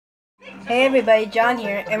Hey everybody, John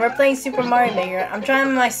here, and we're playing Super Mario Maker. I'm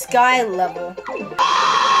trying my sky level.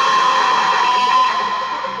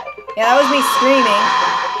 Yeah, that was me screaming.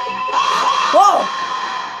 Whoa!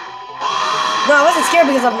 No, I wasn't scared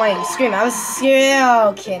because of my scream. I was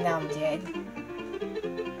scared. Okay, now I'm dead.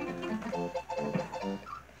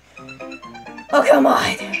 Oh, come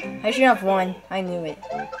on! I should have won. I knew it.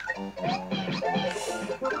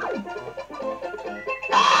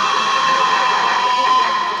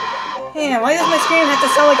 Man, why does my scream have to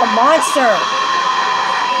sound like a monster?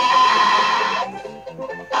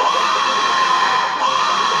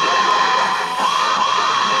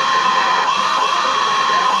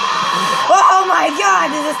 Oh my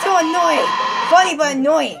god, this is so annoying! Funny but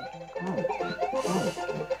annoying.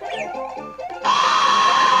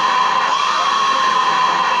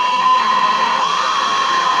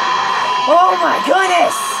 Oh my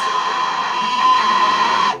goodness!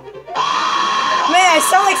 Man, I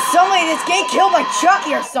sound like somebody that's getting killed by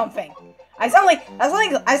Chucky or something. I sound like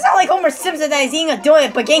Homer Simpson that is eating a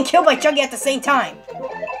donut but getting killed by Chucky at the same time.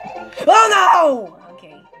 Oh no!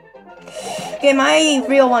 Okay. Okay, my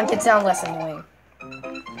real one can sound less annoying.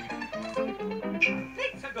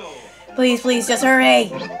 Please, please, just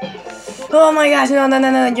hurry! Oh my gosh, no,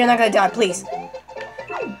 you're not gonna die, please.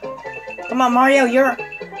 Come on, Mario, you're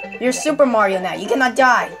Super Mario now. You cannot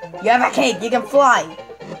die. You have a cape. You can fly.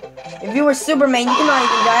 If you were Superman, you cannot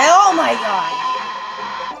even die. Oh my god!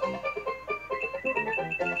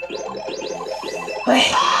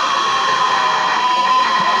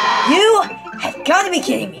 You have got to be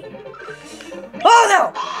kidding me. Oh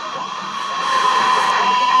no!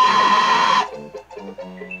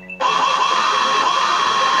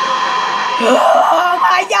 Oh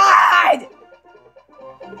my god!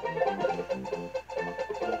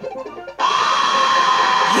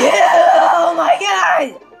 Yeah! Oh my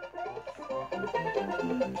god!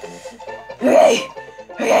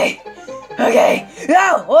 Okay.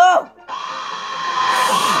 No! Whoa!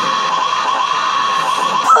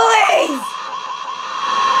 Please!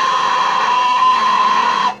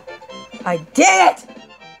 I did it!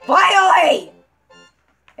 Finally!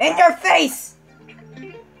 In your face!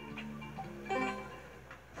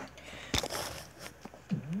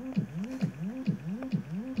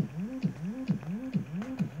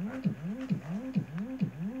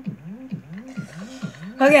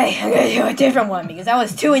 Okay, I'm gonna do a different one because that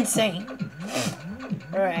was too insane.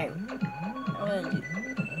 Alright.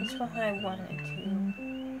 That's what I wanted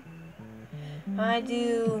to. I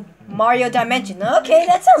do Mario Dimension. Okay,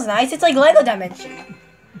 that sounds nice. It's like Lego Dimension.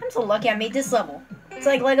 I'm so lucky I made this level. It's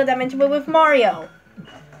like Lego Dimension but with Mario.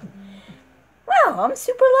 Wow, I'm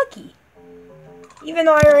super lucky. Even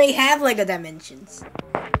though I already have Lego Dimensions.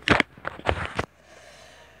 Alright,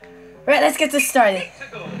 let's get this started.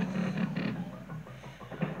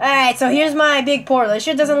 Alright, so here's my big portal. It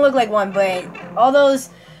sure doesn't look like one, but all those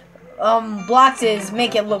blocks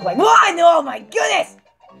make it look like one! Oh my goodness!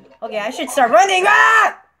 Okay, I should start running!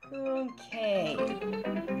 Ah! Okay.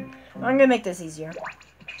 I'm gonna make this easier.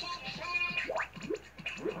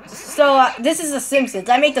 So, this is The Simpsons.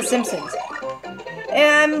 I make The Simpsons.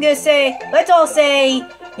 And I'm gonna say, let's all say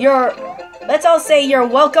you're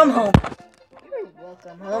welcome home. You're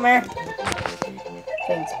welcome, Homer.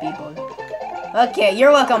 Thanks, people. Okay,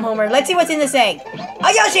 you're welcome, Homer. Let's see what's in this egg.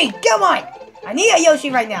 A Yoshi! Come on! I need a Yoshi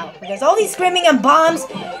right now. Because all these screaming and bombs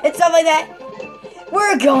and stuff like that.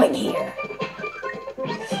 We're going here.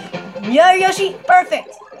 Yeah, Yoshi?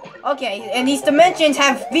 Perfect. Okay, and these dimensions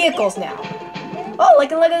have vehicles now. Oh,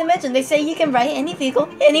 like in Lego Dimension, they say you can ride any vehicle,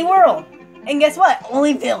 any world. And guess what?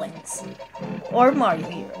 Only villains. Or Mario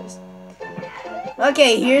heroes.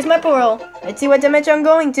 Okay, here's my portal. Let's see what dimension I'm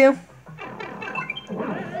going to.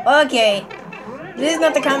 Okay. This is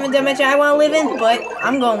not the common dimension I want to live in, but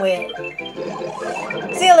I'm going with it.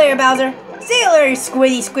 See you later, Bowser. See you later,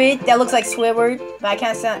 Squiddy Squid. That looks like Squidward, but it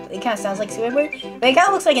kind of sounds like Squidward. But it kind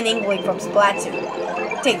of looks like an Inkling from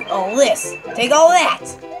Splatoon. Take all this. Take all that.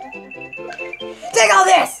 Take all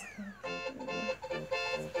this.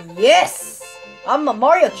 Yes, I'm a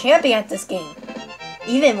Mario champion at this game.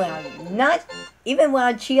 Even when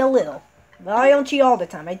I cheat a little. But I don't cheat all the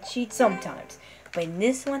time. I cheat sometimes. But in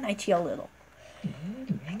this one, I cheat a little.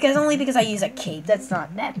 Only because I use a cape. That's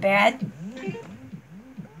not that bad.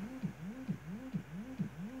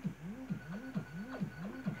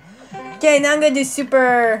 Okay, now I'm gonna do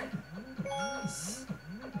Super...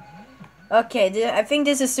 Okay, I think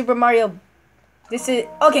this is Super Mario...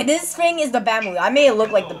 Okay, this thing is the Batmobile. I made it look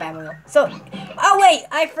like the Batmobile. So... Oh, wait!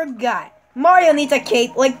 I forgot. Mario needs a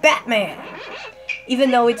cape like Batman. Even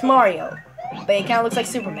though it's Mario. But it kind of looks like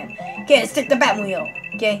Superman. Okay, let's take the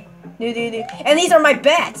Batmobile. Okay? And these are my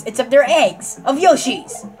bats, except they're eggs of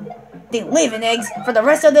Yoshi's. They live in eggs for the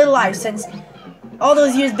rest of their lives since all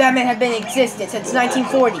those years Batman had been existed, since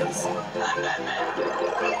 1940s.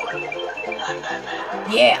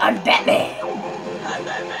 Yeah, I'm Batman.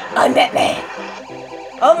 I'm Batman.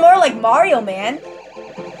 Oh, more like Mario Man.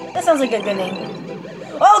 That sounds like a good name.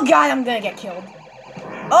 Oh god, I'm gonna get killed.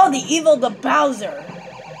 Oh, the Bowser.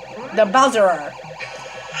 The Bowserer.